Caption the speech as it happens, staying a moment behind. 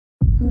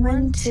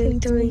1, 2,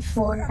 3,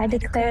 4. I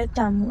declare it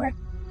done work.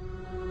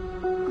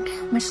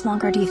 How much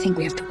longer do you think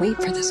we have to wait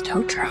for this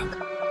tow truck?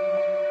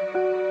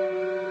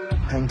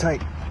 Hang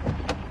tight.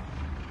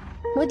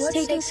 What's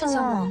taking so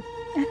long?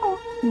 I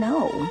don't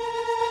know.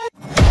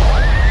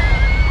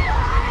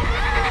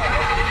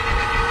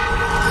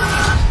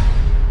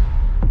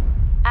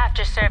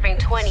 After serving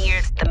 20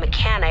 years, the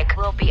mechanic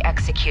will be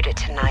executed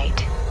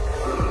tonight.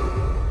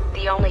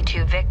 The only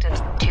two victims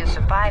to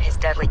survive his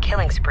deadly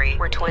killing spree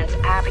were twins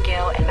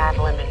Abigail and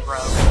Madeline Monroe.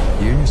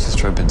 You and your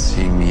sister have been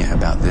seeing me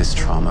about this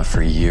trauma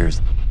for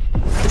years.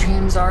 The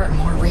dreams are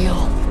more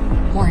real,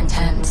 more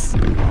intense. Hey,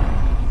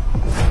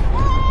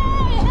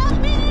 help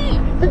me!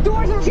 The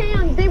doors are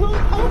jammed. They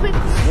won't open.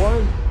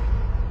 1,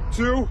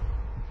 2.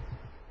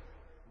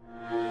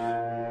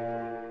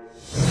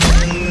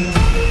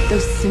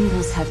 Those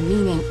symbols have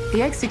meaning.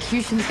 The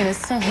execution's gonna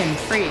set him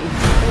free.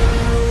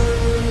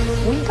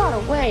 We got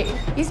away.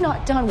 He's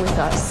not done with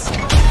us.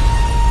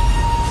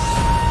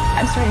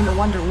 I'm starting to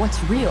wonder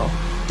what's real.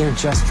 They're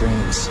just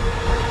dreams.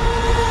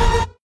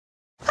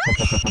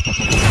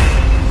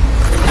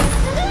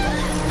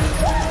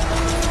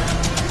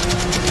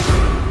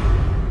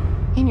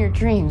 In your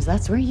dreams,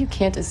 that's where you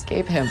can't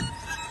escape him.